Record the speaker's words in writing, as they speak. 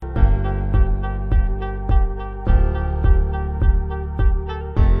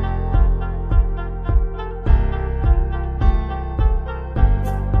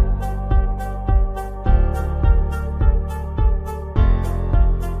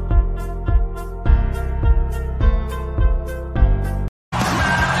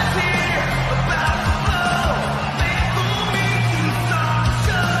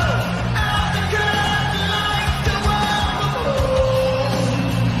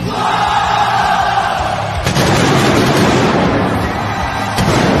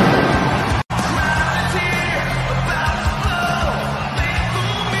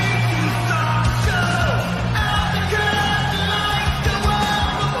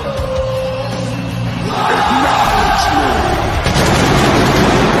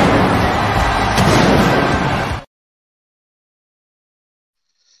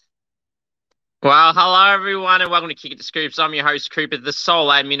Well, hello everyone, and welcome to Kick It to Scoops. I'm your host, Cooper, the sole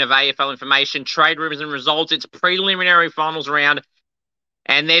admin of AFL information, trade rumors, and results. It's preliminary finals round,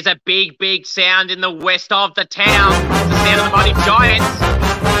 and there's a big sound in the west of the town. It's the sound of the mighty Giants.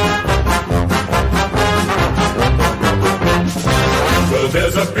 Well,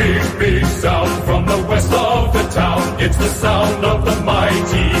 there's a big sound from the west of the town. It's the sound of the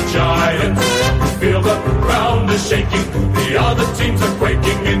mighty Giants. Feel the ground is shaking, the other teams are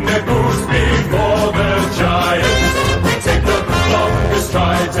quaking in their boots before the Giants. We take the longest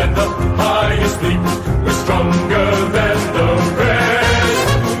strides and the highest leap. We're stronger than the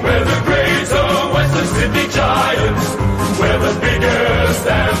rest. We're the greater Western Sydney Giants. We're the biggest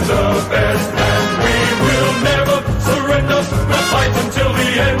and the best, and we will never surrender. We'll fight until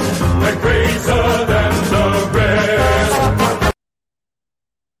the end. We're greater than the rest.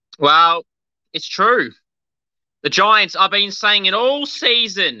 Well, it's true. The Giants, I've been saying it all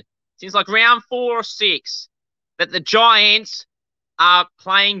season, since like round 4 or 6, that the Giants are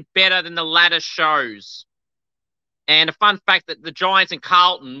playing better than the ladder shows. And a fun fact that the Giants and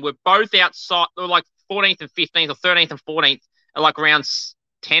Carlton were both outside, they were like 14th and 15th or 13th and 14th at like round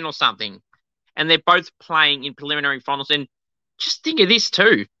 10 or something. And they're both playing in preliminary finals. And just think of this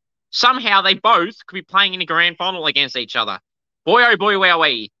too. Somehow they both could be playing in a grand final against each other. Boy, oh boy,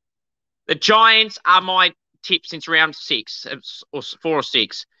 wowee. The Giants are my tip since round 6 or 4 or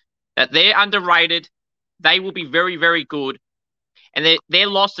 6, that they're underrated. They will be very good. And their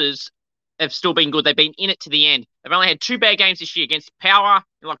losses have still been good. They've been in it to the end. They've only had 2 bad games this year against Power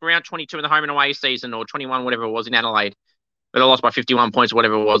in like round 22 in the home and away season, or 21, whatever it was, in Adelaide. But they lost by 51 points or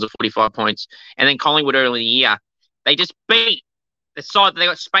whatever it was, or 45 points. And then Collingwood early in the year. They just beat the side that they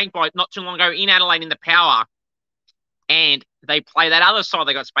got spanked by not too long ago in Adelaide in the Power. And they play that other side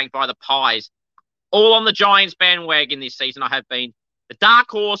they got spanked by, the Pies. All on the Giants bandwagon this season. I have been. The dark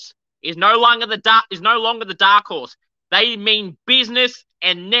horse is no longer the dark horse. They mean business,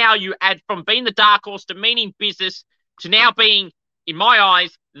 and now you add from being the dark horse to meaning business to now being, in my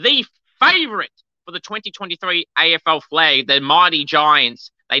eyes, the favourite for the 2023 AFL flag. The mighty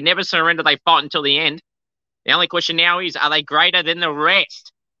Giants. They never surrender. They fight until the end. The only question now is, are they greater than the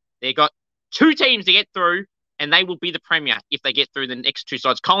rest? They've got 2 teams to get through, and they will be the premier if they get through the next 2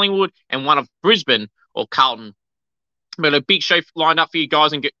 sides, Collingwood and one of Brisbane or Carlton. But a big show lined up for you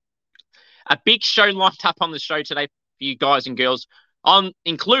guys, and a big show lined up on the show today for you guys and girls,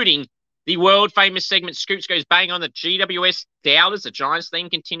 including the world famous segment Scoops Goes Bang on the GWS Doubters. The Giants theme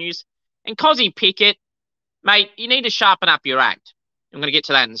continues, and Kosi Pickett, mate, you need to sharpen up your act. I'm going to get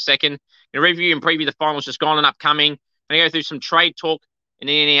to that in a second. I'm going to review and preview the finals just gone and upcoming. I'm going to go through some trade talk and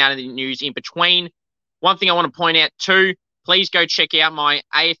in and out of the news in between. One thing I want to point out too, please go check out my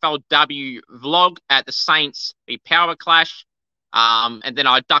AFLW vlog at the Saints v Power Clash. And then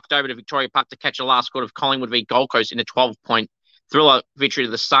I ducked over to Victoria Park to catch the last score of Collingwood v Gold Coast in a 12-point thriller victory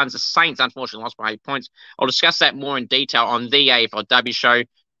to the Suns. The Saints unfortunately lost by 8 points. I'll discuss that more in detail on the AFLW show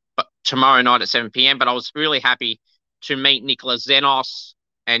tomorrow night at 7 p.m. But I was really happy to meet Nicola Zenos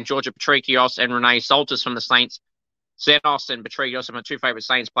and Georgia Patrikios and Renee Salters from the Saints. Zenos and Patrikios are my 2 favourite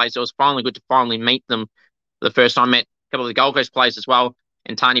Saints players. It was finally good to finally meet them for the first time. I met a couple of the Gold Coast players as well,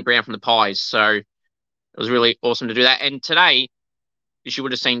 and Tani Brown from the Pies. So it was really awesome to do that. And today, as you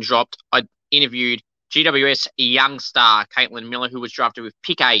would have seen dropped, I interviewed GWS young star Caitlin Miller, who was drafted with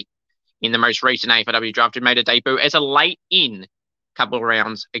pick 8 in the most recent AFLW draft, and made a debut as a late-in couple of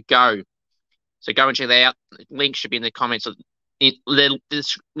rounds ago. So go and check that out. The link should be in the comments. The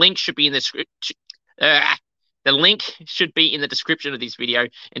link should be in the link should be in the description of this video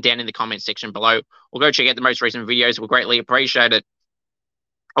and down in the comments section below. Or go check out the most recent videos. We'll greatly appreciate it.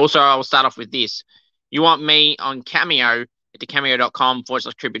 Also, I will start off with this. You want me on Cameo at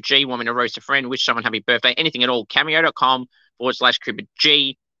cameo.com/CooperG. Want me to roast a friend, wish someone happy birthday, anything at all.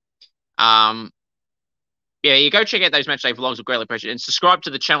 Cameo.com/CooperG. Yeah, you go check out those matchday vlogs. We'll greatly appreciate it. And subscribe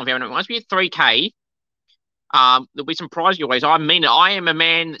to the channel if you haven't. Once we hit 3K, there'll be some prize giveaways. I mean it. I am a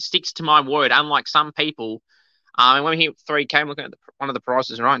man that sticks to my word, unlike some people. And when we hit 3K, I'm looking at one of the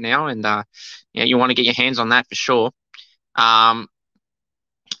prices right now, and yeah, you want to get your hands on that for sure. But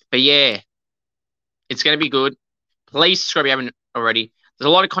yeah, it's going to be good. Please subscribe if you haven't already. There's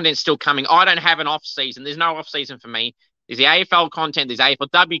a lot of content still coming. I don't have an off season. There's no off season for me. There's the AFL content. There's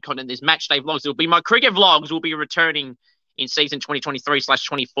AFLW content. There's matchday vlogs. There'll be my cricket vlogs. Will be returning in season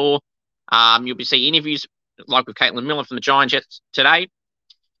 2023/24. You'll be seeing interviews like with Caitlin Miller from the Giants today,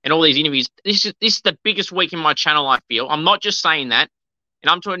 and all these interviews. This is the biggest week in my channel, I feel. I'm not just saying that, and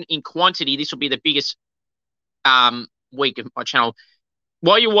I'm talking in quantity. This will be the biggest week of my channel.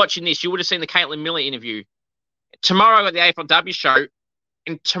 While you're watching this, you would have seen the Caitlin Miller interview. Tomorrow at the AFLW show,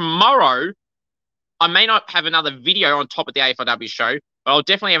 and tomorrow I may not have another video on top of the AFLW show, but I'll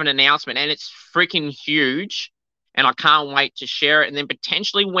definitely have an announcement, and it's freaking huge. And I can't wait to share it. And then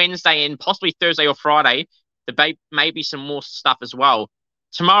potentially Wednesday and possibly Thursday or Friday, there may be some more stuff as well.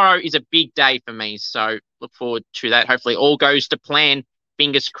 Tomorrow is a big day for me, so look forward to that. Hopefully all goes to plan.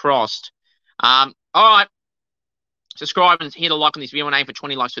 Fingers crossed. All right. Subscribe and hit a like on this video. I'm aiming for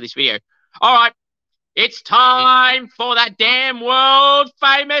 20 likes for this video. All right. It's time for that damn world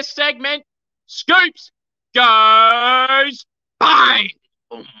famous segment. Scoops goes bang.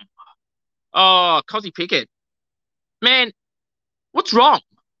 Boom. Oh, Kosi Pickett. Man, what's wrong?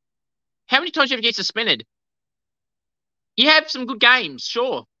 How many times do you ever get suspended? You have some good games,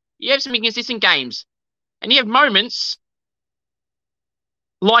 sure. You have some inconsistent games. And you have moments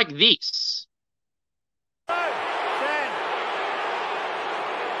like this.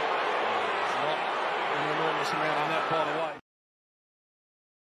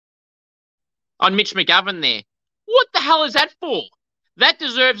 On Mitch McGovern there. What the hell is that for? That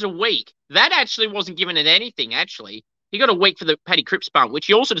deserves a week. That actually wasn't given it anything, actually. He got a week for the Paddy Cripps bump, which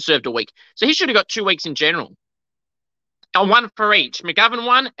he also deserved a week. So he should have got 2 weeks in general. And one for each. McGovern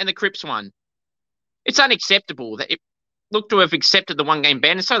one and the Cripps one. It's unacceptable that it looked to have accepted the 1 game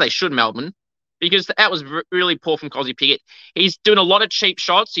ban, and so they should, Melbourne, because that was really poor from Kosi Pickett. He's doing a lot of cheap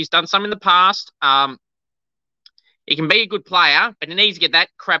shots. He's done some in the past. He can be a good player, but he needs to get that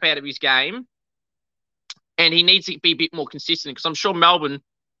crap out of his game. And he needs to be a bit more consistent, because I'm sure Melbourne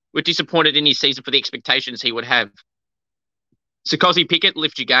were disappointed in his season for the expectations he would have. So Kosi Pickett,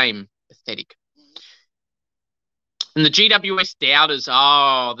 lift your game. Pathetic. And the GWS doubters,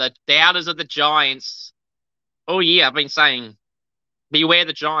 the doubters of the Giants. Oh, yeah, I've been saying, beware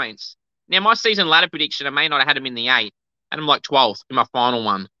the Giants. Now, my season ladder prediction, I may not have had him in the 8. I had him like 12th in my final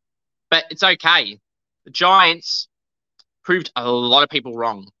one. But it's okay. The Giants proved a lot of people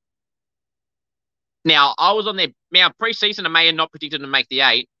wrong. Now, I was on their... Now, pre-season, I may have not predicted them to make the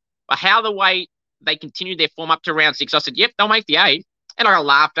 8. But how the way they continued their form up to round 6, I said, yep, they'll make the 8. And I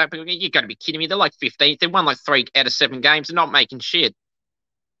laughed at people. You've got to be kidding me. They're like 15th. They won like 3 out of 7 games. They're not making shit.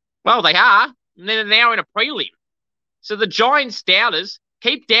 Well, they are. And they're now in a prelim. So the Giants doubters,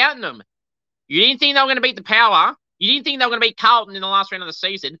 keep doubting them. You didn't think they were going to beat the Power. You didn't think they were going to beat Carlton in the last round of the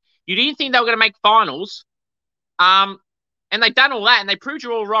season. You didn't think they were going to make finals. And they've done all that, and they proved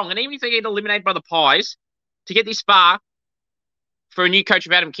you all wrong. And even if they get eliminated by the Pies, to get this far, for a new coach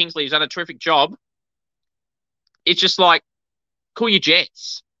of Adam Kingsley, who's done a terrific job, it's just like, call your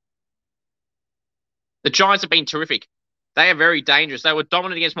Jets. The Giants have been terrific. They are very dangerous. They were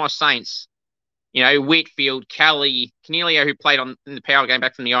dominant against my Saints. You know, Whitfield, Kelly, Canelio, who played in the Power game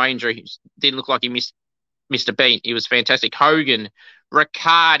back from the eye injury, didn't look like he missed a beat. He was fantastic. Hogan,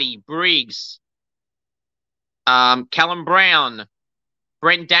 Riccardi, Briggs, Callum Brown,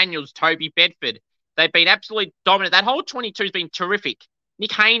 Brent Daniels, Toby Bedford. They've been absolutely dominant. That whole 22 has been terrific.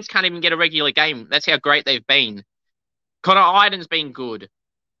 Nick Haynes can't even get a regular game. That's how great they've been. Connor Iden's been good.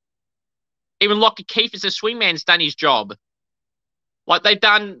 Even Lockie Keefe as a swingman's done his job. Like, they've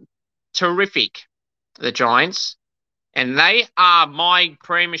done terrific, the Giants. And they are my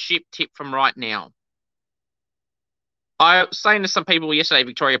premiership tip from right now. I was saying to some people yesterday,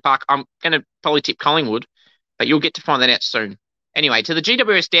 Victoria Park, I'm going to probably tip Collingwood, but you'll get to find that out soon. Anyway, to the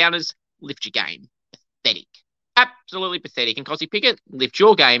GWS downers, lift your game. Pathetic. Absolutely pathetic. And Kosi Pickett, lift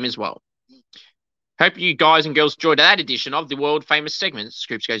your game as well. Hope you guys and girls enjoyed that edition of the world famous segment,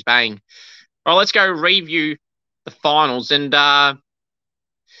 Scoops Goes Bang. All right, let's go review the finals. And,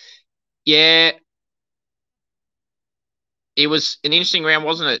 yeah, it was an interesting round,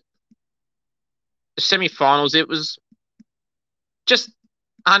 wasn't it? The semi-finals, it was just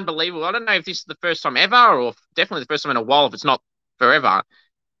unbelievable. I don't know if this is the first time ever, or definitely the first time in a while, if it's not forever.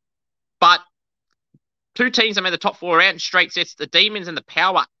 But 2 teams that made the top 4 out in straight sets, the Demons and the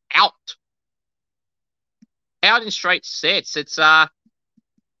Power out. Out in straight sets. It's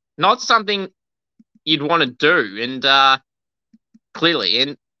not something you'd want to do, and clearly.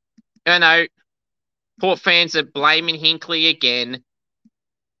 And, you know, Port fans are blaming Hinkley again.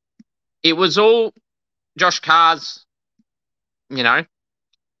 It was all Josh Carr's, you know,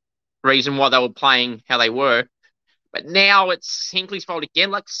 reason why they were playing how they were. But now it's Hinkley's fault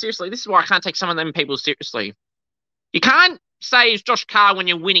again. Like, seriously, this is why I can't take some of them people seriously. You can't say it's Josh Carr when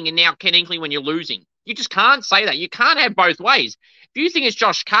you're winning and now Ken Hinkley when you're losing. You just can't say that. You can't have both ways. If you think it's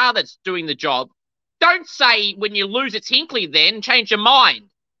Josh Carr that's doing the job, don't say when you lose it's Hinkley then. Change your mind.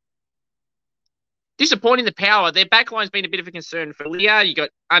 Disappointing the Power. Their backline's been a bit of a concern for Leah. You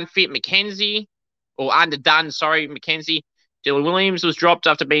got unfit McKenzie, or underdone, sorry, McKenzie. Dylan Williams was dropped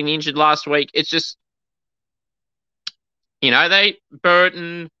after being injured last week. It's just, you know,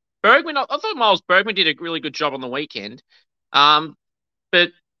 Burton, Bergman, I thought Miles Bergman did a really good job on the weekend. But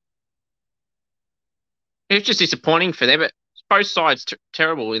it was just disappointing for them. But both sides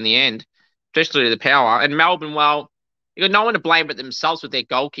terrible in the end, especially the power. And Melbourne, well, you got no one to blame but themselves with their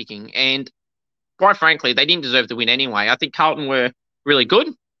goal kicking. And quite frankly, they didn't deserve to win anyway. I think Carlton were really good.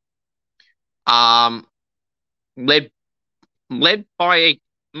 Led by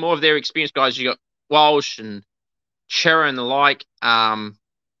more of their experienced guys. You got Walsh and Chera and the like.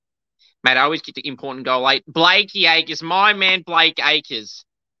 Mate, I always get the important goal late. Blakey Acres, my man Blake Acres.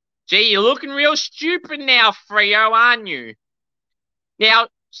 Gee, you're looking real stupid now, Freo, aren't you? Now,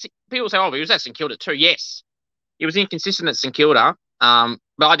 people say, oh, he was at St Kilda too. Yes, he was inconsistent at St Kilda, but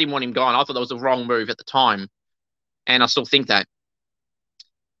I didn't want him gone. I thought that was the wrong move at the time, and I still think that.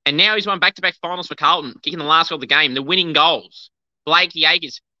 And now he's won back-to-back finals for Carlton, kicking the last goal of the game, the winning goals. Blakey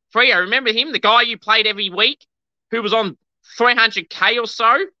Acres. Freo, remember him, the guy you played every week, who was on 300K or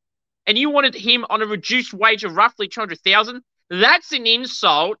so? And you wanted him on a reduced wage of roughly 200,000? That's an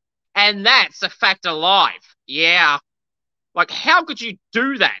insult, and that's a fact of life. Yeah. Like, how could you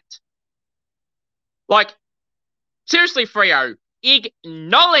do that? Like, seriously, Freo,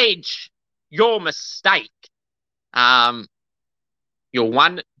 acknowledge your mistake. Your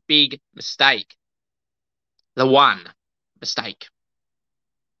one big mistake. The one mistake.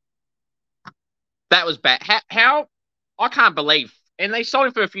 That was bad. How? I can't believe. And they sold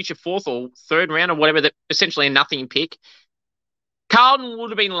him for a future fourth or third round or whatever, that essentially a nothing pick. Carlton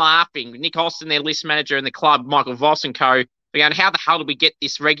would have been laughing. Nick Austin, their list manager, and the club, Michael Voss and co, going, how the hell did we get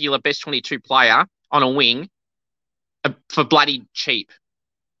this regular best 22 player on a wing for bloody cheap?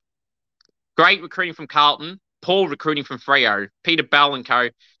 Great recruiting from Carlton. Poor recruiting from Freo. Peter Bell and co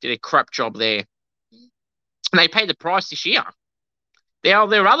did a crap job there. And they paid the price this year. There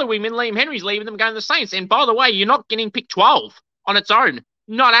are other women. Liam Henry's leaving them, going to the Saints. And by the way, you're not getting pick 12 on its own.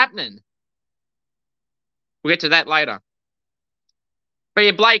 Not happening. We'll get to that later. But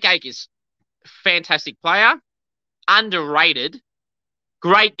yeah, Blake Acres, fantastic player. Underrated.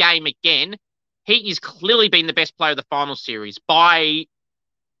 Great game again. He has clearly been the best player of the final series by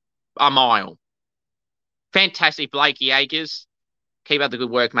a mile. Fantastic, Blakey Acres. Keep up the good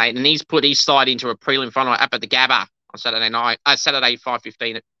work, mate. And he's put his side into a prelim final up at the Gabba on Saturday night. Saturday,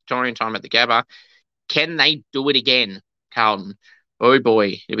 5:15 at Victorian time at the Gabba. Can they do it again, Carlton? Oh,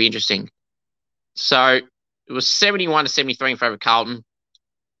 boy. It'll be interesting. So it was 71-73 in favour of Carlton.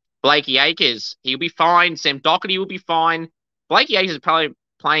 Blakey Acres, he'll be fine. Sam Doherty will be fine. Blakey Acres is probably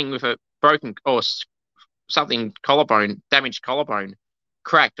playing with a broken or something collarbone, damaged collarbone,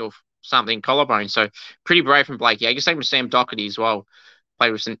 cracked or something collarbone. So pretty brave from Blakey Acres. Same with Sam Doherty as well.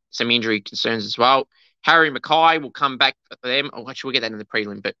 Played with some injury concerns as well. Harry Mackay will come back for them. Oh, actually, we'll get that in the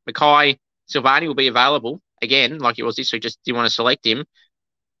prelim. But Mackay, Silvani will be available again, like he was this week. Just didn't want to select him.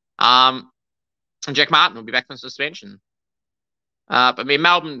 And Jack Martin will be back from suspension. But I mean,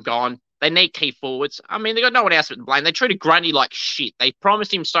 Melbourne gone. They need key forwards. I mean, they got no one else but to blame. They treated Grundy like shit. They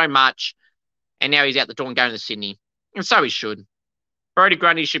promised him so much, and now he's out the door and going to Sydney. And so he should. Brody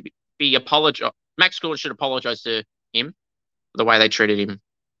Grundy should be apologized. Max Gordon should apologise to him for the way they treated him.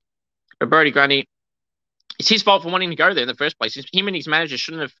 But Brody Grundy, it's his fault for wanting to go there in the first place. Him and his manager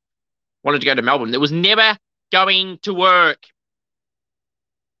shouldn't have wanted to go to Melbourne. It was never going to work.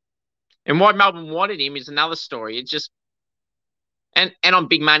 And why Melbourne wanted him is another story. It's just and on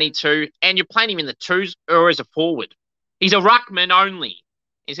big money too. And you're playing him in the twos or as a forward. He's a ruckman only.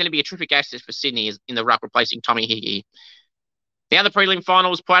 He's going to be a terrific asset for Sydney in the ruck, replacing Tommy Higgy. The other prelim final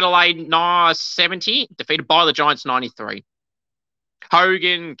was Port Adelaide 70, defeated by the Giants 93.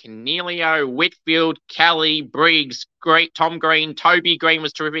 Hogan, Canelio, Whitfield, Kelly, Briggs, Tom Green, Toby Green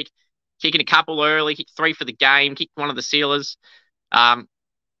was terrific. Kicking a couple early, kicked 3 for the game, kicked one of the sealers.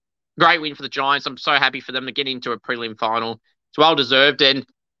 Great win for the Giants. I'm so happy for them to get into a prelim final. It's well deserved. And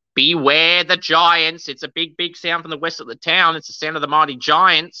beware the Giants. It's a big, big sound from the west of the town. It's the sound of the mighty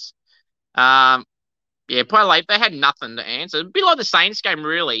Giants. Yeah, Port Adelaide, they had nothing to answer. A bit like the Saints game,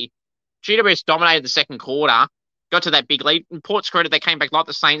 really. GWS dominated the second quarter, got to that big lead. In Port's credit, they came back like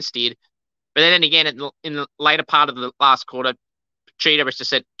the Saints did. But then again, in the later part of the last quarter, GWS just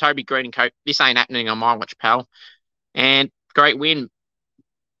said, Toby Green and coach, this ain't happening on my watch, pal. And great win.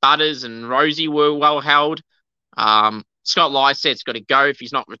 Butters and Rosie were well held. Scott Lysett's got to go if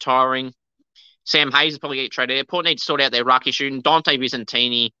he's not retiring. Sam Hayes is probably going to get traded there. Port need to sort out their ruck issue. And Dante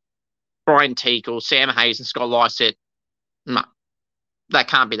Visentini, Brian Teakle, Sam Hayes and Scott Lysett, no, that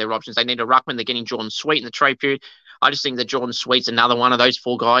can't be their options. They need a ruckman. They're getting Jordan Sweet in the trade period. I just think that Jordan Sweet's another one of those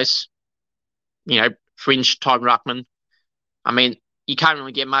 4 guys, fringe type ruckman. I mean, you can't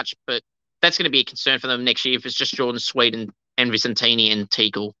really get much, but that's going to be a concern for them next year if it's just Jordan Sweet and Vicentini and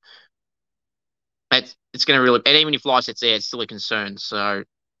Teagle. It's going to really, and even if Lycett's there, it's still a concern. So,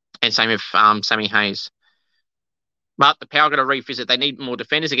 and same with Sammy Hayes. But the Power got to revisit. They need more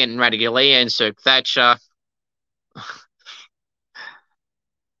defenders again, Radigalia and Sir Thatcher.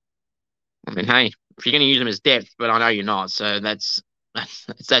 I mean, hey, if you're going to use them as depth, but I know you're not, so that's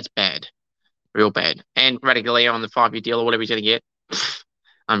bad, real bad. And Radigalia on the 5-year deal or whatever he's going to get,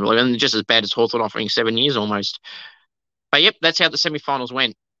 unbelievable, and just as bad as Hawthorn offering 7 years almost. But yep, that's how the semi-finals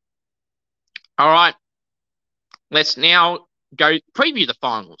went. All right, let's now go preview the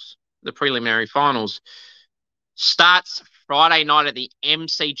finals. The preliminary finals starts Friday night at the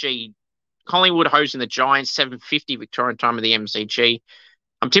MCG. Collingwood hosting the Giants, 7:50 Victorian time at the MCG.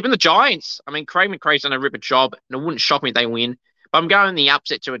 I'm tipping the Giants. I mean, Craig McRae's done a ripper job, and it wouldn't shock me if they win. But I'm going the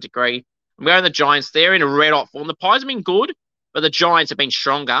upset to a degree. I'm going the Giants. They're in a red-hot form. The Pies have been good, but the Giants have been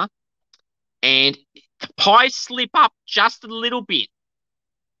stronger. And the Pies slip up just a little bit,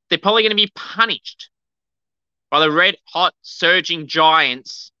 they're probably going to be punished by the red-hot surging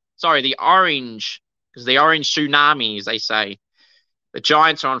Giants. Sorry, the orange, because the orange tsunami, as they say. The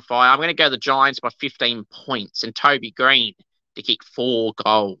Giants are on fire. I'm going to go the Giants by 15 points. And Toby Green to kick 4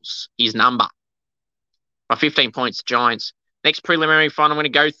 goals. His number. By 15 points, Giants. Next preliminary final I'm going to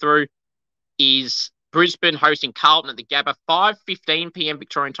go through is Brisbane hosting Carlton at the Gabba, 5:15 p.m.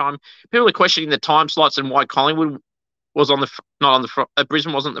 Victorian time. People are questioning the time slots and why Collingwood was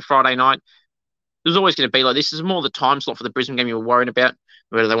Brisbane wasn't the Friday night. It was always going to be like this. This is more the time slot for the Brisbane game you were worried about,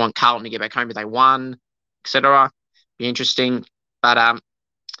 whether they want Carlton to get back home if they won, etc. Be interesting. But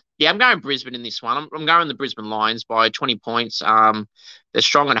yeah, I'm going Brisbane in this one. I'm going the Brisbane Lions by 20 points. They're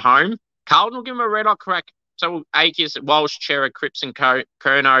strong at home. Carlton will give them a red-hot crack. So Akius, Walsh, Chera, Cripps and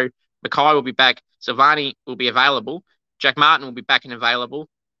Curnow. Mackay will be back. Silvani will be available. Jack Martin will be back and available.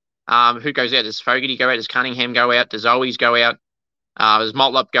 Who goes out? Does Fogarty go out? Does Cunningham go out? Does Owies go out? Does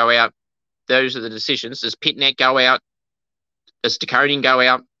Motlop go out? Those are the decisions. Does Pitnet go out? Does Decoding go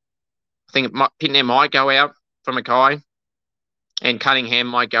out? I think Pitnet might go out for Mackay. And Cunningham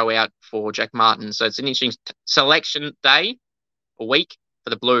might go out for Jack Martin. So it's an interesting selection day, a week for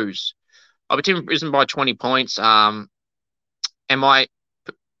the Blues. I'll be tipping Brisbane by 20 points. And my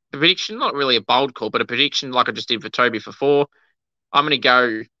prediction, not really a bold call, but a prediction like I just did for Toby for 4. I'm going to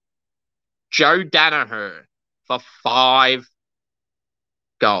go Joe Danaher for 5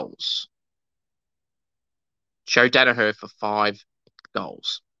 goals. Joe Danaher for 5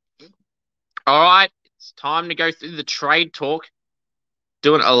 goals. All right, it's time to go through the trade talk.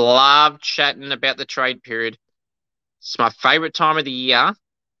 Doing a lot of chatting about the trade period. It's my favourite time of the year.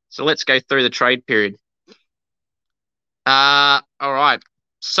 So let's go through the trade period. All right.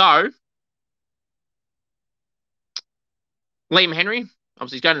 So, Liam Henry,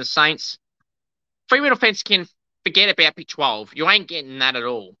 obviously he's going to the Saints. Fremantle fans can forget about pick 12. You ain't getting that at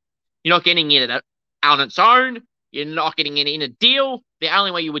all. You're not getting it on its own. You're not getting it in a deal. The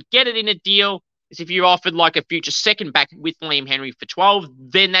only way you would get it in a deal is if you offered like a future second back with Liam Henry for 12,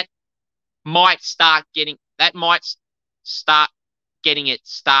 then that might start getting it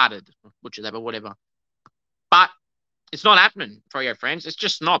started. Butcher that, but whatever. But it's not happening, Freo friends. It's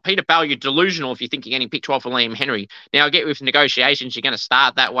just not. Peter Bell, you're delusional if you think you're getting pick 12 for Liam Henry. Now, I get with negotiations, you're going to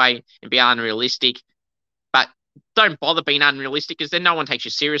start that way and be unrealistic. But don't bother being unrealistic because then no one takes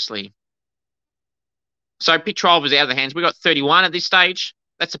you seriously. So pick 12 is out of the hands. We got 31 at this stage.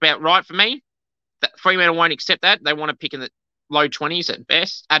 That's about right for me. Fremantle won't accept that. They want to pick in the low 20s at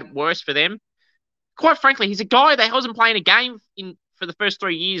best, at worst for them. Quite frankly, he's a guy that wasn't playing a game for the first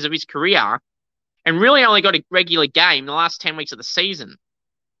 3 years of his career and really only got a regular game in the last 10 weeks of the season.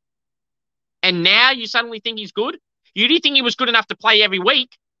 And now you suddenly think he's good? You didn't think he was good enough to play every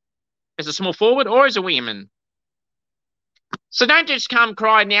week as a small forward or as a wingman. So don't just come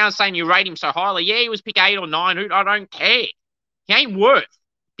crying now saying you rate him so highly. Yeah, he was pick 8 or 9. I don't care. He ain't worth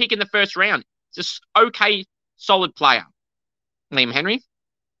picking the first round. He's an okay, solid player, Liam Henry.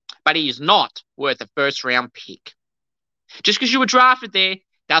 But he is not worth a first-round pick. Just because you were drafted there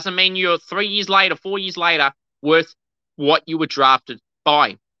doesn't mean you're 3 years later, 4 years later, worth what you were drafted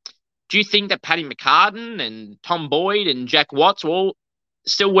by. Do you think that Paddy McCartan and Tom Boyd and Jack Watts were all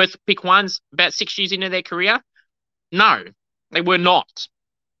still worth pick 1s about 6 years into their career? No, they were not.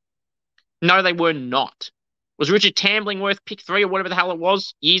 No, they were not. Was Richard Tambling worth pick 3 or whatever the hell it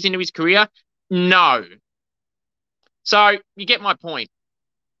was years into his career? No. So you get my point.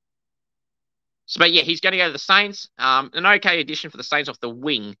 So, but yeah, he's going to go to the Saints. An okay addition for the Saints off the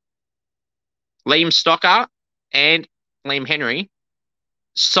wing. Liam Stocker and Liam Henry.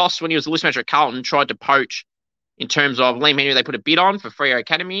 Sauce, when he was the list manager at Carlton, tried to poach in terms of Liam Henry. They put a bid on for Freo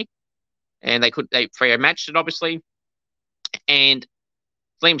Academy, and Freo matched it, obviously. and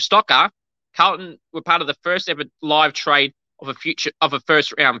Liam Stocker, Carlton were part of the first ever live trade of a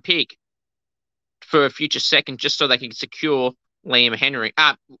first round pick for a future second, just so they can secure Liam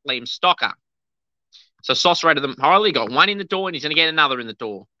Stocker. So Sauce rated them highly, got one in the door, and he's going to get another in the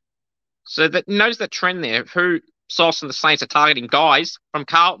door. So that knows that trend there. Who Sauce and the Saints are targeting guys from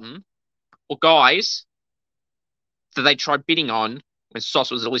Carlton or guys that they tried bidding on when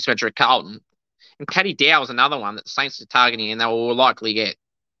Sauce was at least venture at Carlton. And Paddy Dow was another one that the Saints are targeting, and they will likely get.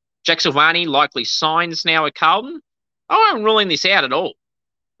 Jack Silvani likely signs now at Carlton. I aren't ruling this out at all.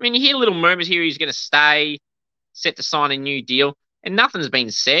 I mean, you hear little murmurs here he's going to stay, set to sign a new deal, and nothing's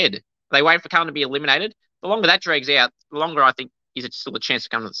been said. They wait for Carlton to be eliminated. The longer that drags out, the longer I think is still a chance to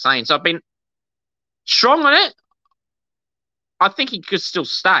come to the Saints. So I've been strong on it. I think he could still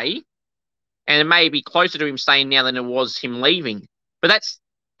stay, and it may be closer to him staying now than it was him leaving. But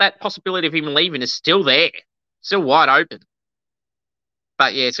that possibility of him leaving is still there, still wide open.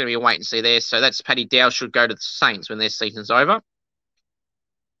 But yeah, it's going to be a wait and see there. So that's Paddy Dow should go to the Saints when their season's over.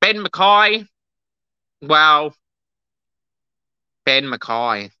 Ben Mackay, well, Ben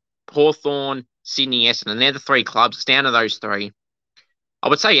Mackay, Hawthorn, Sydney, Essendon. They're the three clubs. It's down to those three. I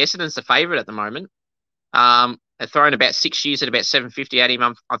would say Essendon's the favourite at the moment. They're throwing about 6 years at about $750 at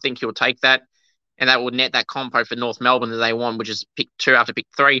him. I think he'll take that, and that will net that compo for North Melbourne that they want, which is pick 2 after pick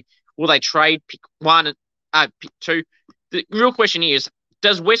 3. Will they trade pick 1 and pick 2? The real question is,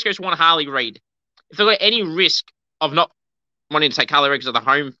 does West Coast want Harley Reid? If they've got any risk of not wanting to take Harley Reid because of the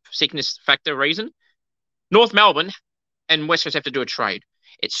home sickness factor reason, North Melbourne and West Coast have to do a trade.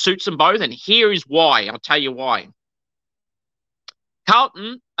 It suits them both, and here is why. I'll tell you why.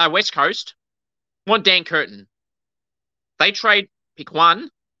 Carlton, West Coast, want Dan Curtin. They trade pick 1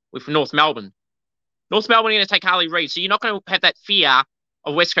 with North Melbourne. North Melbourne are going to take Harley Reid, so you're not going to have that fear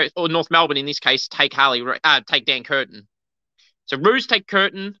of West Coast, or North Melbourne in this case, take Dan Curtin. So Roos take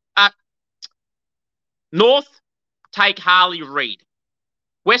Curtin. North take Harley Reid.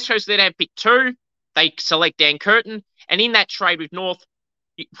 West Coast then have pick 2. They select Dan Curtin. And in that trade with North,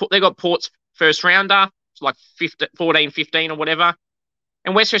 they got Port's first rounder, it's like 14, 15 or whatever.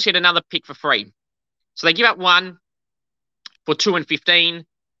 And West Coast get another pick for free. So they give up 1 for 2 and 15,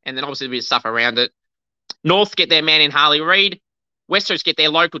 and then obviously a bit of stuff around it. North get their man in Harley Reid. West Coast get their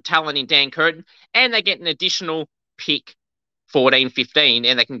local talent in Dan Curtin, and they get an additional pick 14, 15,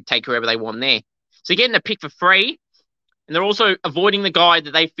 and they can take whoever they want there. So you're getting a pick for free, and they're also avoiding the guy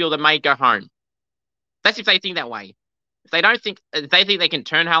that they feel that may go home. That's if they think that way. If they think they can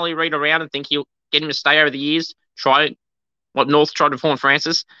turn Harley Reid around and think he'll get him to stay over the years, try it, what North tried to Vaughan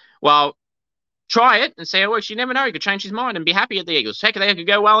Francis, well, try it and see how it works. You never know. He could change his mind and be happy at the Eagles. Heck, they could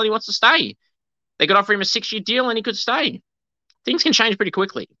go well and he wants to stay. They could offer him a 6-year deal and he could stay. Things can change pretty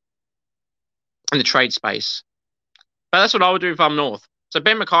quickly in the trade space. But that's what I would do if I'm North. So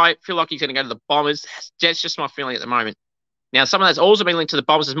Ben Mackay, feel like he's going to go to the Bombers. That's just my feeling at the moment. Now, someone that's also been linked to the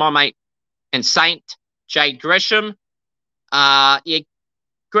Bombers is my mate and Saint, Jade Gresham.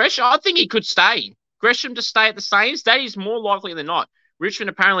 Gresham, I think he could stay. Gresham to stay at the Saints, that is more likely than not. Richmond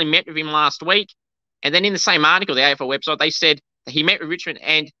apparently met with him last week. And then in the same article, the AFL website, they said that he met with Richmond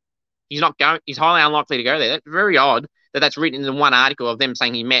and he's highly unlikely to go there. That's very odd that that's written in one article of them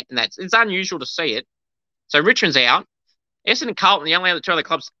saying he met, and it's unusual to see it. So Richmond's out. Essendon and Carlton, the only other 2 other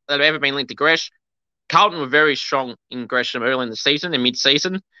clubs that have ever been linked to Gresh. Carlton were very strong in Gresham early in the season and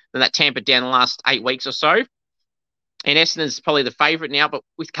mid-season. Then that tampered down the last 8 weeks or so. And Essendon's probably the favourite now. But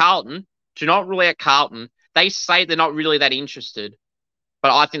with Carlton, do not rule out Carlton. They say they're not really that interested.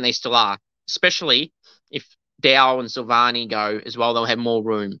 But I think they still are. Especially if Dow and Silvani go as well, they'll have more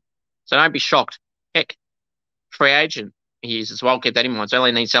room. So don't be shocked. Heck, free agent he is as well. Keep that in mind. It's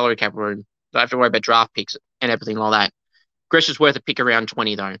only needs salary cap room. Don't have to worry about draft picks and everything like that. Gresh is worth a pick around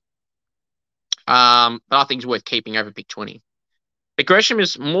 20, though. But I think it's worth keeping over pick 20. But Gresham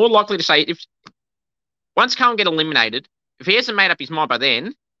is more likely to say, once Carlton get eliminated, if he hasn't made up his mind by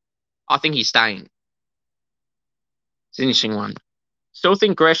then, I think he's staying. It's an interesting one. Still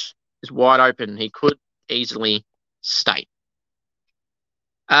think Gresh is wide open. He could easily stay.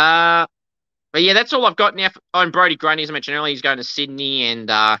 But yeah, that's all I've got now. On Brodie Grundy, as I mentioned earlier, he's going to Sydney, and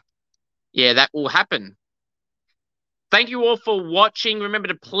yeah, that will happen. Thank you all for watching. Remember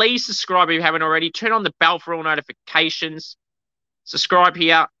to please subscribe if you haven't already. Turn on the bell for all notifications. Subscribe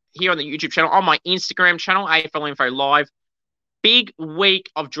here on the YouTube channel, on my Instagram channel, AFL Info Live. Big week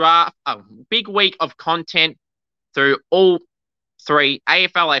of content through all 3,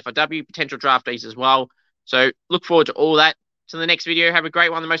 AFL, AFLW, potential draftees as well. So look forward to all that. So the next video, have a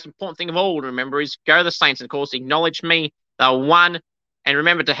great one. The most important thing of all to remember is go to the Saints and, of course, acknowledge me. They're 1. And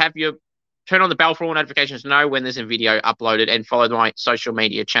remember to have your Turn on the bell for all notifications to know when there's a video uploaded, and follow my social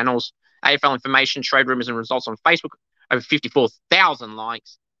media channels. AFL information, trade rumors, and results on Facebook, over 54,000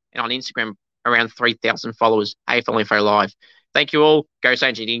 likes, and on Instagram, around 3,000 followers. AFL Info Live. Thank you all. Go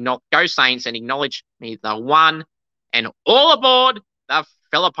Saints, and acknowledge me the one and all aboard the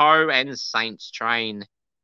Philippo and Saints train.